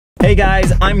Hey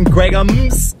guys, I'm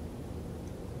Gregums.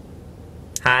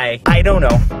 Hi. I don't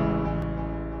know.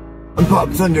 I'm Pop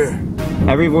Thunder.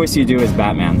 Every voice you do is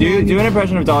Batman. Do an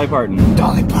impression of Dolly Parton.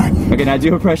 Dolly Parton. Okay, now do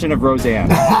an impression of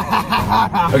Roseanne.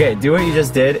 Okay, do what you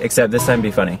just did, except this time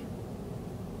be funny.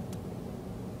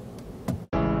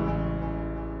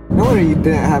 No wonder you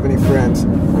didn't have any friends.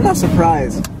 I'm not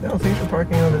surprised. No, thanks for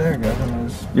parking over there,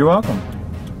 guys. You're welcome.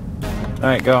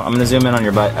 Alright, go. I'm gonna zoom in on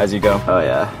your butt as you go. Oh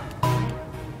yeah.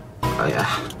 Oh yeah.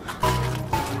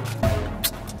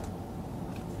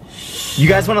 You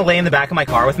guys wanna lay in the back of my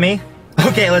car with me?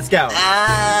 Okay, let's go.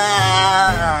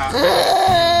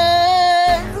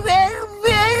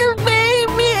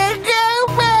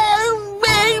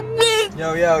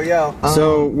 Yo, yo, yo.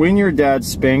 So, when your dad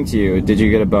spanked you, did you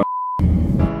get a bone?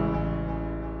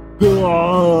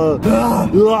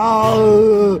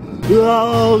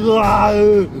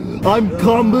 I'm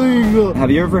coming!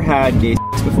 Have you ever had gay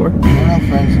before? We're not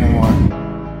friends anymore.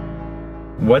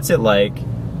 What's it like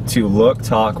to look,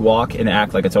 talk, walk, and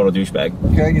act like a total douchebag?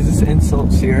 Greg, is this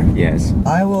insults here? Yes.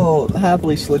 I will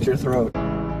happily slit your throat.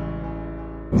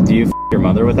 Do you f your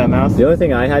mother with that mouth? The only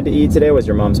thing I had to eat today was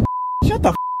your mom's. Shut the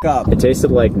f up. It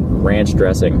tasted like ranch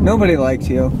dressing. Nobody liked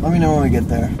you. Let me know when we get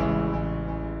there.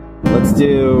 Let's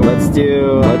do.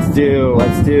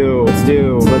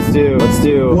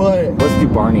 What? Let's do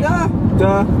Barney. Da,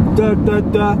 da, da, da,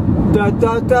 da, da,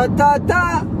 da, da, da,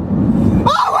 da.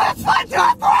 Oh, what a slit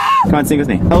your throat! Come on, sing with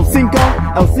me. El Cinco,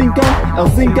 El Cinco, El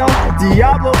Cinco,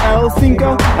 Diablo, El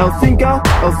Cinco, El Cinco,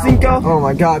 El Cinco. Oh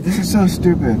my god, this is so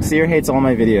stupid. Cyr hates all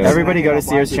my videos. Everybody go to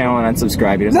Cyr's channel and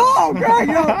unsubscribe. No, Greg,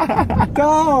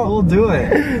 no! We'll do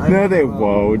it. No, they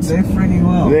won't. They freaking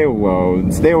will. They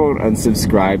won't. They won't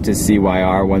unsubscribe to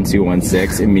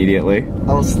CYR1216 immediately.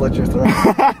 I'll slit your throat.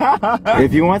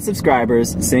 If you want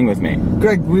subscribers, sing with me.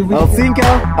 Greg, we El Cinco,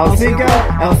 El Cinco,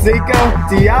 El Cinco,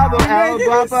 Diablo, El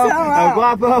Guapo, El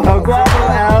Guapo, El Guapo,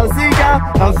 El Cinco,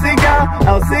 El Cinco,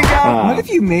 El Cinco. What if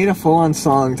you made a full-on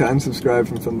song to unsubscribe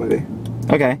from somebody?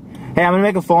 Okay. Hey, I'm gonna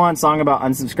make a full-on song about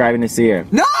unsubscribing to Cyr.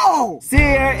 No!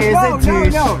 Cyr is a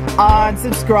douche.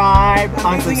 Unsubscribe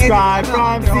from Cyr's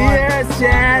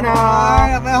channel.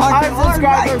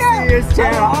 Unsubscribe from Cyr's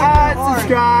channel.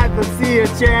 Unsubscribe from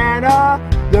Cyr's channel.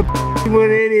 The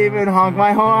wouldn't even honk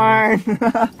my horn.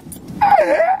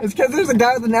 It's because there's a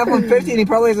guy with an F-150 and he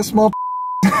probably has a small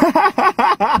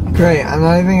Great, I'm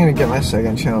not even gonna get my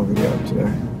second channel video up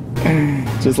today.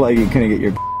 Just like you couldn't get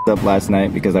your up last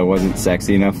night because I wasn't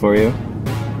sexy enough for you.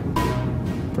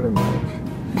 Pretty much.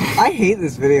 I hate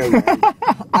this video game.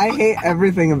 I hate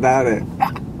everything about it.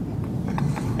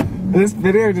 This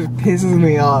video just pisses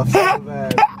me off so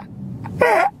bad.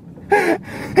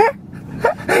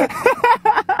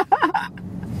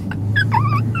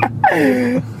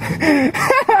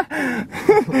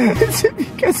 Is it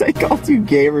because I called you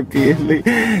gay repeatedly,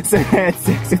 so I had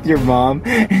sex with your mom,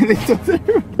 and they told her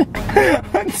to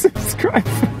unsubscribe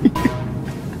from you?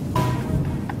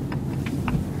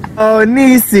 Oh,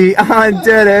 Nisi,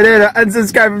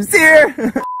 unsubscribe from Cyr!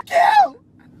 Kill!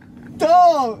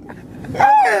 Don't!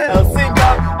 El Cinco,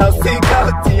 El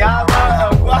Cinco, Diablo,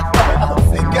 El Guapo,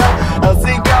 El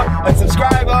Cinco,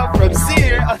 unsubscribe from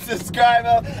Cyr, unsubscribe,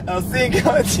 El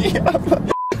Cinco, Diablo.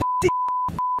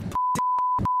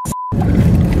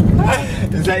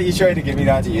 Is that you trying to get me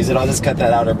not to use it? I'll just cut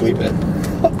that out or bleep it.